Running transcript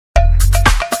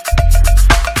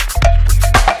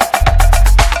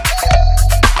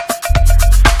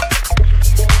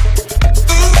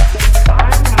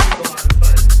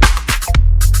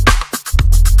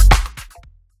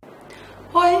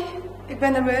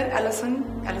weer Alison.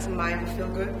 Alison Maya van Feel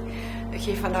Good. Ik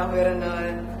geef vandaag weer een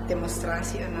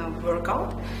demonstratie, een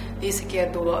workout. Deze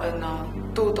keer doen we een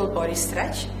total body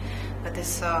stretch. Dat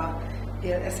is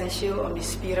heel essentieel om die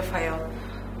spieren van je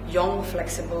jong,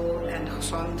 flexibel en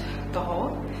gezond te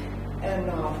houden. En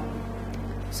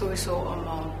sowieso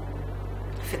om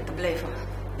fit te blijven.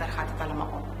 Daar gaat het allemaal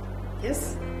om. Yes?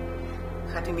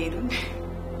 Gaat u meedoen?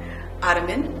 Adem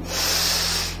in.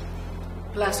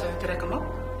 Blaas uit, trek hem op.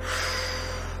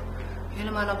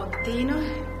 Helemaal op de tenen.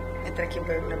 En trek je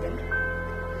buik naar binnen.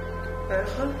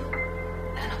 Buigen.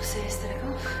 En opzij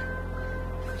strekken.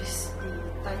 Dus die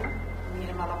taille om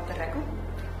helemaal op te rekken.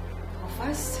 Hou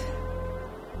vast.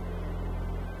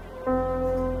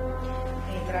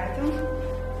 En je draait hem.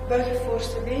 Buig je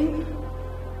voorste been.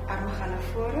 Armen gaan naar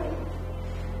voren.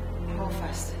 En hou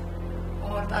vast.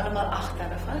 Houd allemaal 8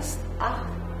 tellen vast. 8,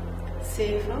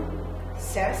 7,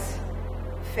 6,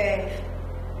 5,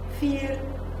 4,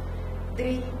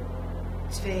 3,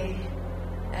 2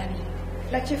 en 1.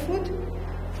 Vlet je voet.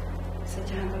 Zet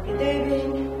je hand op je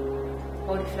dijbeen.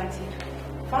 Houd die flex hier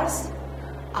vast.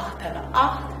 8 tellen.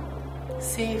 8,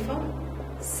 7,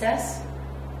 6,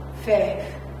 5,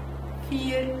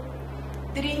 4,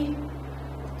 3,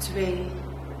 2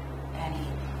 en 1.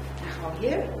 Dan gaan we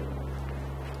hier.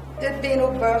 Dit been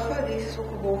ook buigen. Deze is ook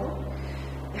gebogen.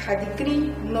 Je gaat die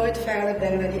knie nooit verder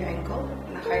brengen dan die enkel.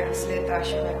 En dan ga je een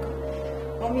slijtage werken.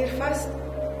 Hou hem hier vast.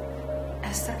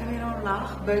 En strek hem weer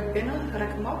omlaag. Buik binnen. Rek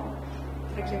hem op.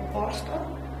 Trek je borst op.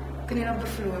 Knie op de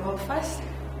vloer. Hou vast.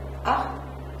 8,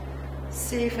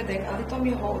 7. Denk altijd om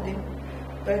je houding.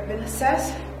 Buik binnen.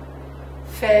 6,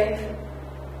 5,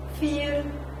 4,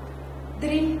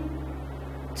 3,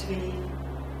 2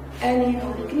 en 1.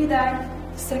 Hou die knie daar.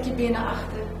 Strek je benen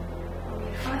achter. Hou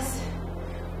hier vast.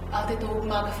 Altijd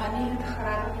openmaken van 90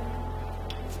 graden.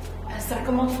 En strek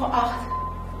hem op voor 8,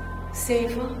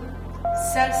 7,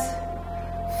 6,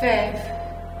 5,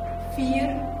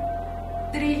 4,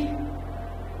 3,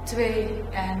 2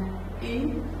 en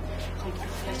 1. Kom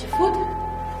terug, vlet je voet. Hou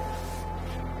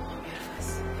weer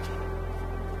vast.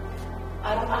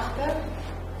 Arm achter.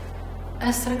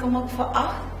 En strek hem op voor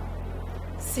 8,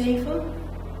 7,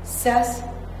 6,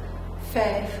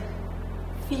 5,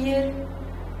 4,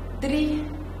 3,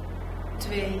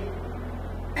 2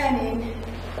 en 1.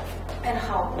 En dan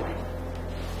gaan we mooi.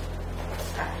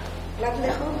 Laat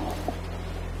liggen.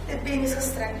 Het been is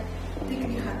gestrekt. Die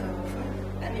knie gaat erover.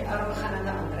 En die armen gaan aan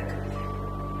de andere kant.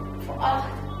 Voor 8,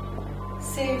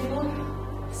 7,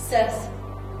 6,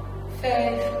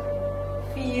 5,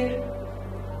 4,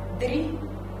 3,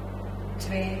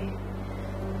 2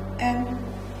 en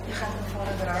je gaat naar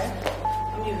voren draaien.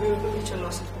 Om je heupen een beetje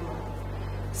los te maken.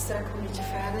 Strek een beetje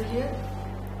verder hier.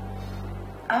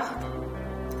 8,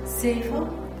 7,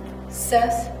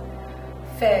 6,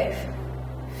 5,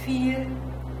 4,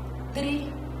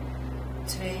 3,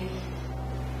 2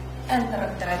 en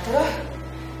draai terug.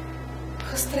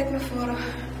 Gestrekt naar voren.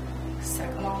 Strek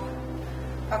hem op.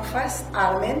 Pak vast,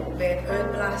 adem in. Bij het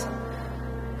uitblazen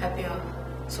heb je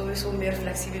sowieso meer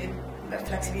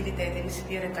flexibiliteit in de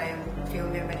spieren. Kan je veel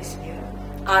meer met die spieren.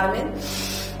 Adem in.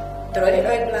 Terwijl je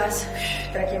uitblaast,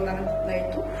 trek je hem naar je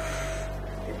toe.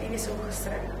 Dit been is ook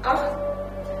gestrekt. 8,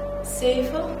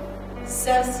 7,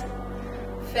 6,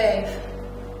 5,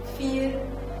 4,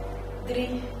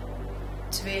 3,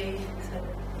 2. Zet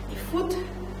je voet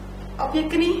op je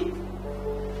knie.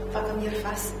 Pak hem hier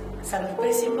vast. Hetzelfde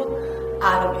principe.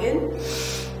 Adem in.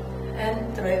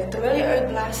 En terwijl je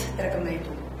uitblaast, trek hem naar je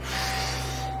toe.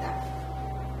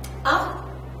 8,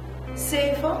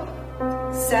 7,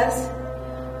 6,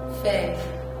 5,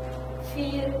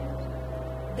 4,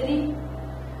 3,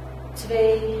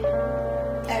 2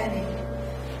 en 1.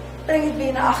 Breng je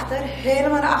benen achter,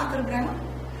 helemaal naar achter brengen.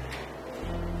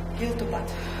 Heel te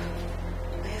plat.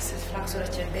 En je zit vlak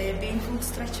zodat je bij je been voelt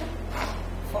stretchen.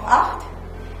 Voor 8,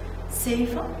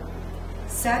 7,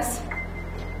 6,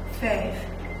 5,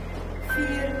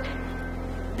 4,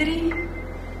 3,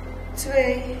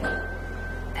 2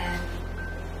 en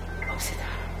opzitten.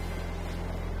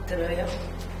 Terwijl je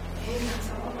heel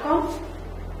langzaam opkomt,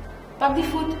 pak die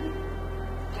voet,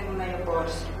 breng hem naar je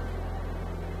borst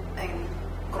en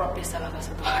krop jezelf als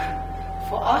het ware.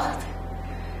 Voor 8,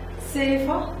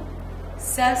 7,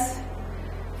 6,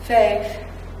 5,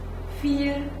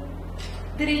 4,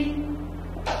 3,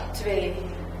 2.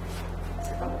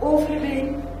 Zet hem over je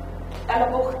been,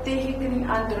 elleboog tegen je knie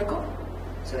aandrukken,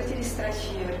 zodat je die stretch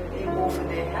hier in je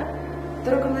bovendeel hebt.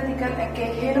 Druk hem naar die kant en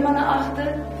kijk helemaal naar achter.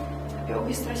 Heb je ook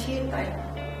die stretch hier bij.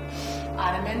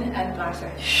 Adem in en blaas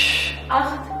uit.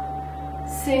 8,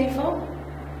 7,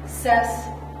 6,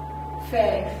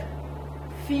 5,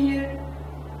 4,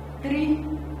 3,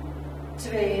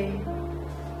 2,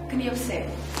 knie opzij.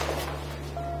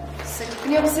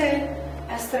 Knie opzij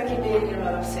en strek je been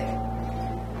helemaal opzij.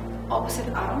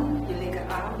 Opzet arm, je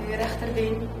linkerarm, je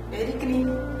rechterbeen bij de knie.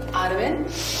 Adem in.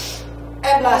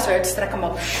 En blaas uit, strek hem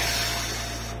op.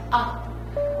 8,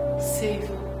 7,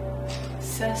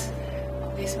 6.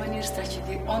 Op deze manier strek je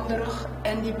die onderrug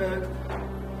en die buik.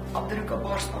 Opdrukken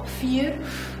borst op 4,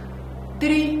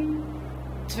 3,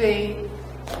 2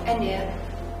 en neer.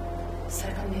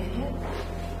 Strek hem neer hier.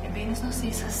 Je been is nog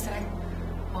steeds gestrekt.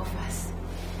 Hou vast.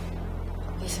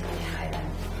 Op deze manier ga je dan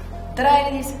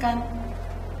draaien deze kant.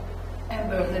 En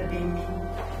buig het been mee.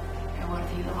 En wordt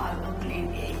helemaal een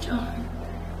klein eentje.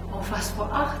 Hou vast voor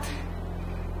 8,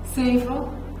 7,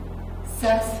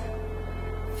 6,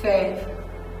 5,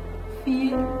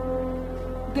 4,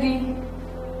 3,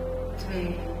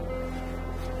 2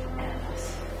 en los.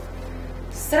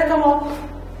 Strek hem op.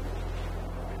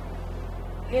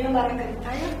 Helemaal lekker in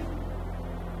taille.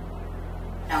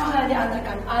 En we gaan naar de andere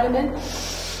kant ademen.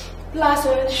 Blaas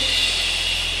uit.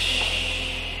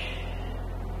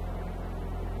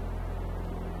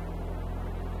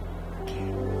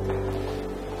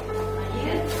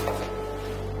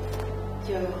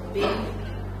 Je been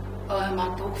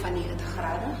maakt ook van 90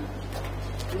 graden.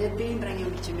 En dit been breng je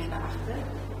een beetje meer naar achter.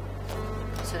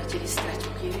 Zodat je die stretch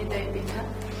ook hier in je been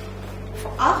hebt.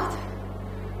 Voor 8,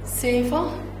 7,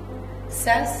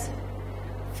 6,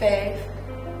 5,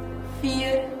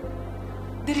 4,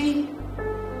 3,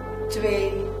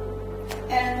 2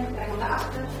 en breng hem naar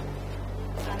achter.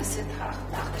 Ga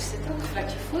achter zitten, vlek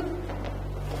je voet.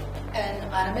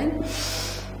 En adem in.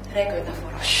 Rijk uit naar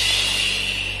voren.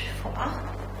 Voor 8,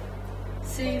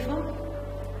 7,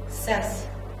 6,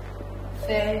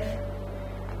 5,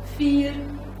 4,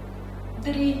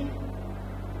 3,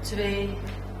 2.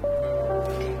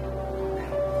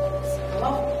 Zet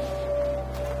hem op.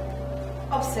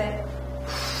 Opzij.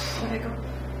 Rijk op.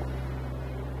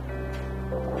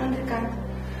 Andere kant.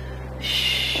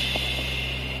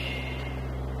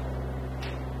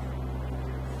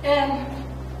 En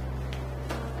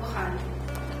we gaan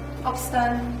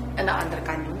opstaan en de andere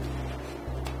kant doen.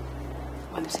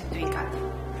 Want er zijn 2 kanten.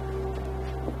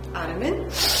 Adem in.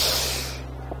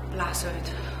 Blaas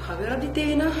uit. Ga weer op die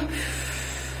tenen.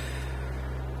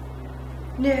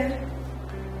 Neer.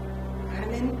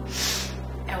 Adem in.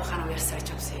 En we gaan weer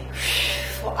stretchen opzij.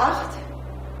 Voor 8,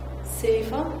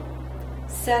 7,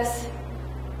 6,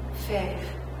 5,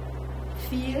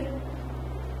 4,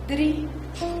 3,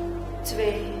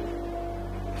 2.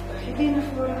 Buig je been naar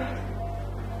voren.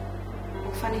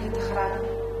 Ook van 90 graden.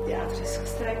 Die andere is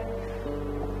gestrekt.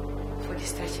 Voor die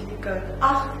stretch in die kuit.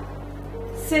 8,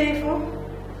 7,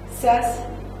 6,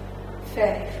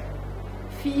 5,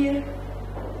 4,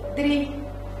 3,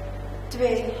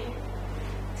 2.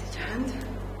 Zet je hand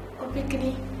op je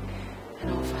knie. En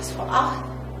hou vast voor 8,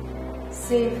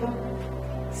 7,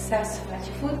 6. Laat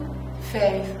je voet.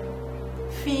 5,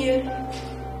 4,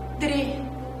 3,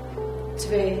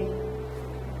 2.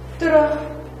 Terug.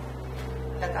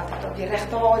 Let altijd op die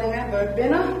rechte houding, hè. Buik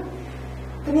binnen.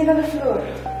 Knie naar de vloer.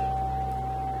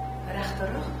 Rechte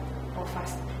rug. Hou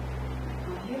vast.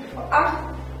 Hier voor 8,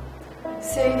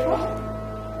 7,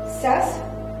 6,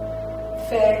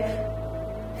 5,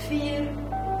 4,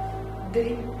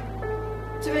 3,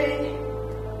 2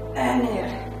 en neer.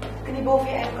 Knie boven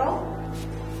je enkel.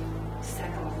 Strek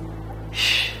hem op.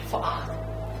 Voor 8,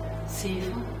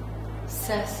 7,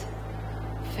 6,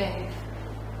 5,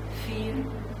 4,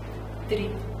 3,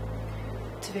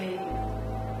 2.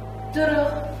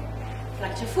 Terug.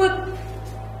 Laat je voet.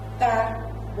 Daar.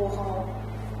 Bogen.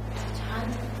 Zet je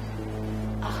hand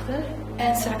achter.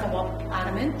 En strek hem op.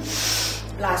 Adem in.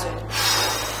 Blaas uit.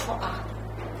 Voor 8,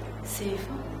 7,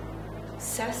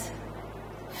 6,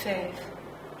 5,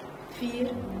 4,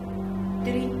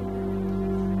 3,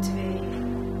 2.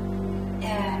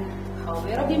 En ga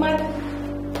weer op die mat.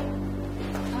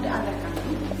 Nou, de andere kant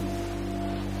doen.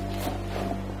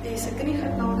 Deze knie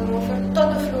gaat nou erover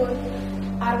tot de vloer.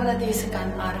 Armen naar deze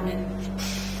kant, ademen.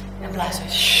 En blaas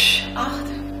uit. 8,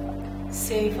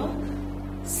 7,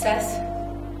 6,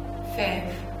 5,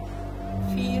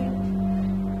 4,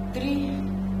 3,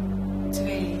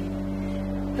 2.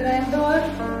 Draai hem door.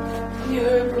 Om je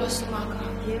heup los te maken.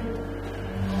 Hier.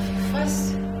 Hou je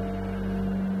vast.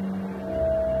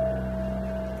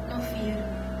 Nog 4,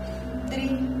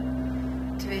 3,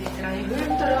 2. Draai je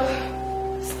heup terug.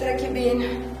 Strek je been.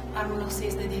 Armen nog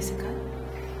steeds naar deze kant.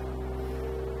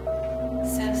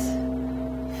 6,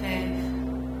 5,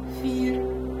 4,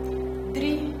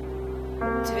 3,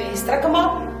 2. Strek hem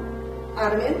op.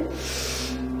 Arm in.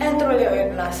 En terwijl je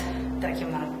uitblaast, trek je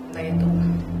hem naar je toe.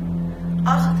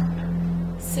 8,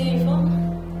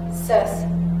 7, 6,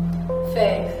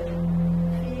 5,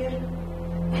 4,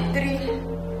 3,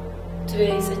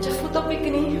 2. Zet je voet op je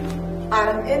knie.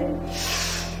 Adem in.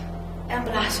 En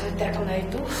blaas uit. Trek hem naar je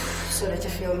toe. Zodat je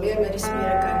veel meer met die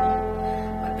spieren kan.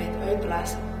 Maar bij het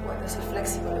uitblazen worden ze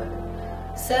flexibeler.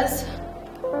 6,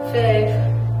 5,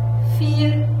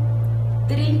 4,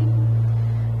 3,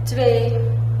 2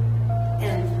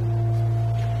 en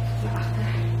naar achter.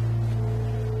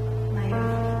 Naar je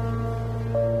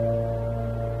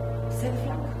zit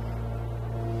vlak.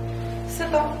 Zit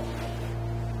op.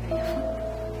 Naar je voet.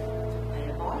 Naar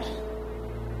je borst.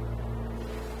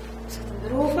 Zet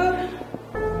hem erover.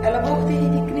 Elleboog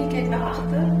tegen die knie. Kijk naar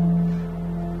achter.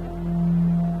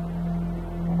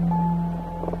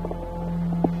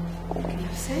 Knie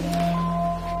opzij.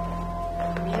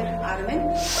 Weer adem in.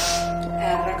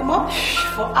 En rek hem op.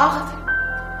 Voor 8,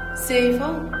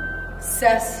 7,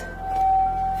 6,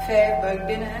 5. Buik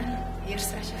binnen. Hier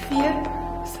stretch je 4.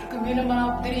 Strek hem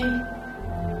helemaal op 3,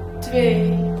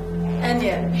 2 en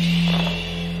neer.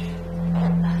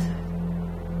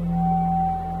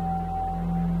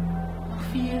 Nog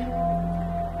 4,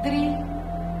 3,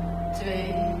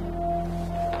 2.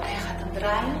 En je gaat hem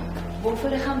draaien.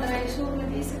 Bovenlichaam draaien zo naar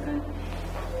deze kant.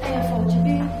 En je vouwt je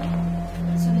been.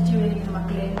 Zodat je weer helemaal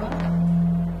klein wordt.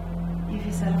 Even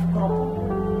jezelf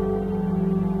kroppen.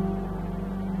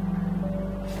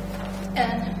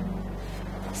 En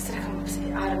strek hem op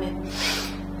zijn arm in.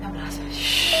 En blaas uit.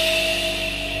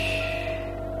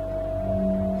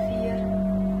 4,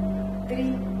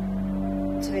 3,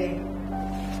 2.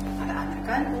 Aan de andere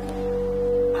kant.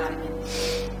 Adem in.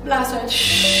 Blaas uit.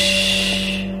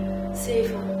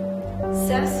 7,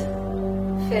 6,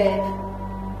 5,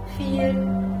 4,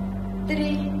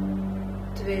 3,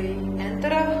 2 en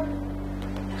terug.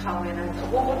 Dan gaan we weer naar het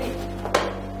gewone been.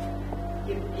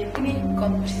 Je knie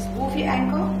komt precies boven je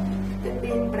enkel. De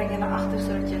been breng je naar achter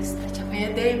zodat je stretcht met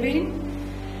je dijbeen.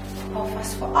 Hou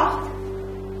vast voor 8,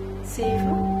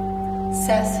 7,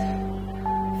 6,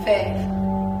 5,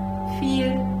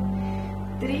 4,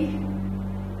 3,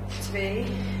 2.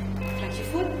 Trek je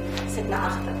voet, zit naar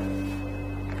achter.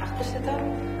 Achter zitten,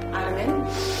 adem in.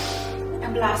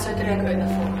 En blaas uit, rek uit naar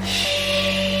voren.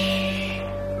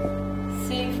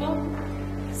 7,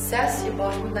 6, je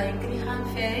borst moet naar je knie gaan.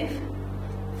 5,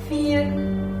 4,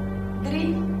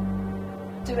 3,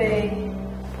 2.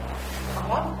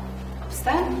 Kom op,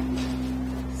 opstaan.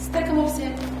 Strek hem op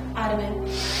zit, adem in.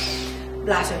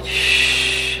 Blaas uit,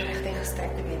 richting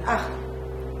gestrekte been. 8,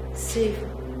 7,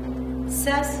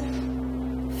 6,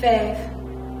 5,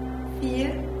 4,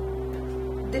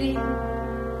 3,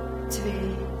 2.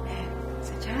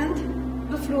 Zet je hand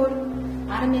op de vloer.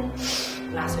 Adem in.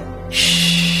 Blaas uit.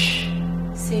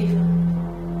 7,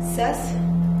 6,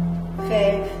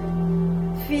 5,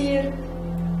 4,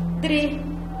 3,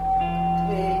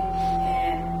 2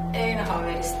 en 1. Dan gaan we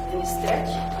weer in de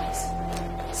stretch.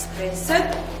 Stretch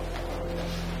zet.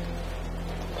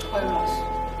 Gooi hem los.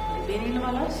 De benen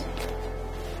helemaal los.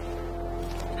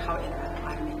 Dan gaan we in.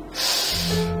 Adem in.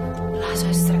 Blaas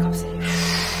uit. Strek op zee.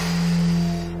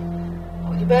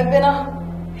 Hou die buik binnen.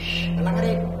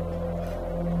 Belangrijk.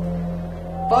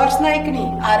 Borst naar je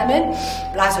knie. Adem in.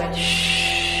 Blaas uit.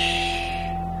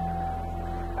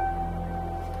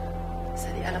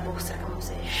 Zet die elleboog strak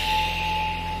opzij.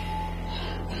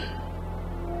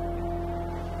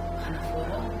 Ga naar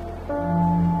voren.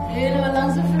 Helemaal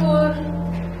langs de vloer.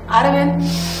 Adem in.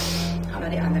 Ga naar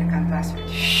die andere kant. Blaas uit.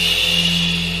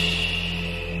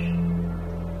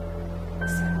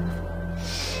 Strak naar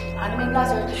voren. Adem in. Blaas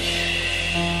uit.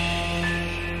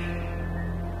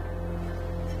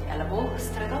 Elleboog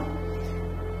strekken.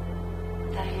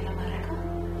 Daar helemaal rekken.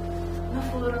 Naar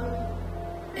voren.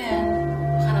 En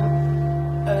we gaan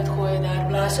hem uitgooien daar.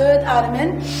 Blaas uit. Adem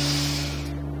in.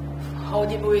 Hou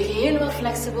die beweging helemaal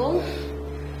flexibel.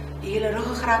 Die hele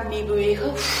ruggengraat mee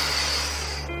bewegen.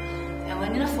 En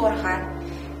wanneer je naar voren gaat,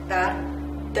 daar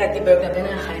trek die buik naar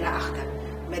binnen en ga je naar achter.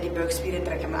 Met die buikspieren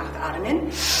trek je naar achter. Adem in.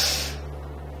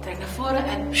 Trek naar voren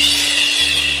en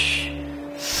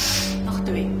nog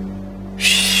 2.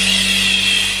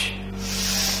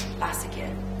 Laatste keer.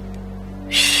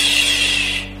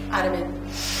 Adem in.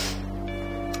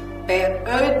 Bij het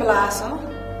uitblazen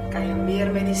kan je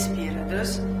meer met die spieren.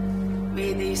 Dus wil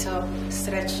je deze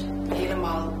stretch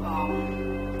helemaal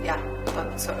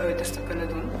tot zijn uiterste kunnen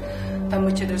doen, dan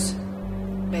moet je dus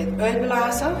bij het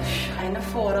uitblazen ga je naar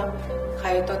voren, ga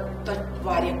je tot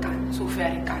waar je kan,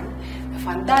 zover je kan. En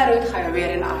van daaruit ga je weer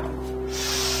in adem.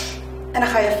 En dan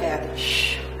ga je verder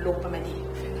lopen met die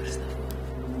vingers naar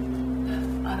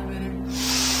voren. Adem weer in.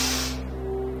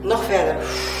 Nog verder.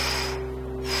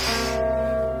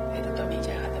 Weet het een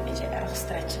beetje, gaat een beetje erg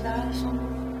stretchen daar zo.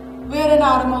 Weer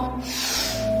inademen.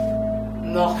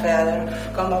 Nog verder.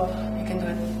 Kom op. You can do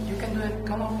it. You can do it.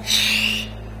 Kom op.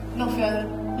 Nog verder.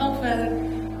 Nog verder.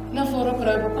 Naar voren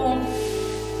kruipen. Kom.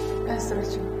 En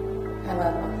stretchen. En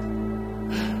laat maar.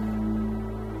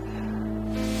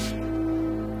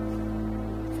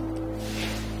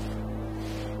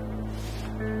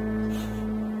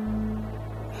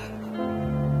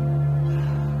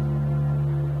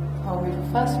 Hou even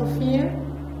vast voor 4,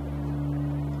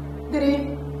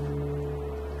 3,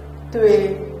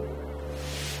 2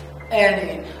 en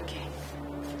 1. Oké.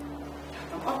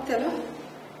 Ga hem optellen.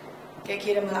 Kijk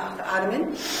hier naar achter. Adem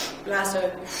in. Blaas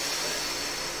uit.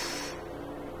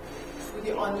 Voel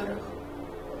die onderrug.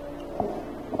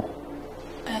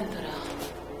 En terug.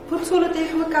 Voetzolen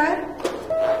tegen elkaar.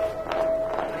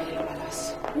 Helemaal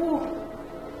los. Oeh.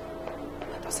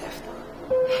 Dat was heftig.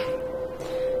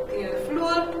 Knie op de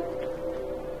vloer.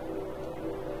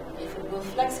 Even de boel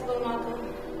flexibel maken.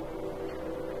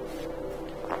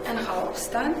 En dan gaan we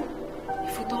opstaan.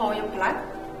 Je voeten hou je plat.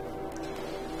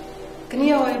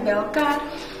 Knieën hou je bij elkaar.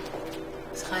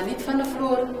 Ze gaan niet van de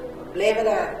vloer. Blijven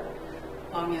daar.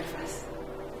 Hou meer vast.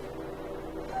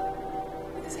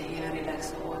 Dit is een hele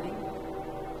relaxte houding.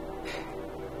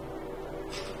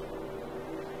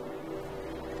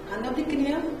 Handen op die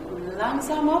knieën. Kom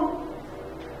langzaam op.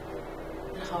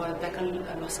 Dan gaan we het bekken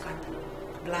loskanten.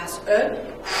 Blaas uit.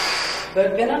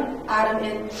 Buik binnen. Adem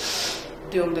in.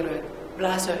 Duw hem eruit.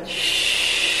 Blaas uit.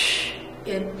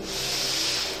 In.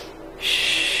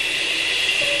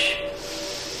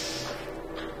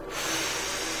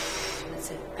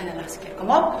 En de laatste keer. Kom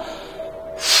op.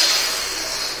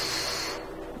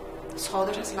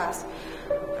 Schouders als laatst.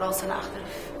 Rol ze naar achter.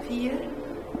 4,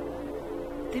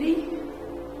 3,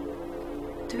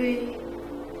 2.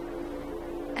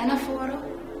 En naar voren.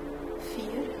 4,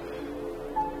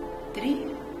 3,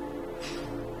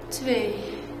 2.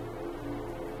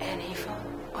 En even.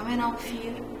 Om en op. 4,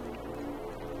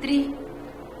 3,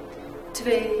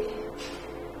 2.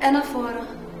 En naar voren.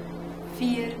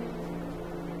 4,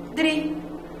 3,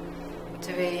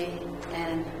 2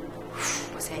 en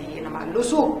we zijn helemaal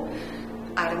los op.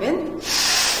 Adem in.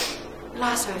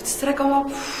 Blaas uit. Strek hem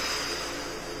op.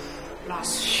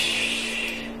 Blaas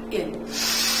in.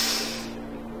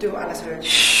 Duw alles eruit.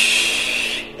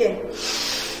 In.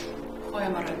 Gooi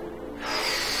hem eruit.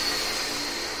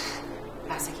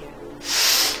 Laatste keer.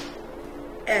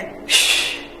 En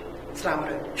sla hem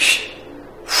eruit.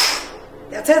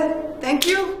 That's it. Thank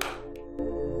you.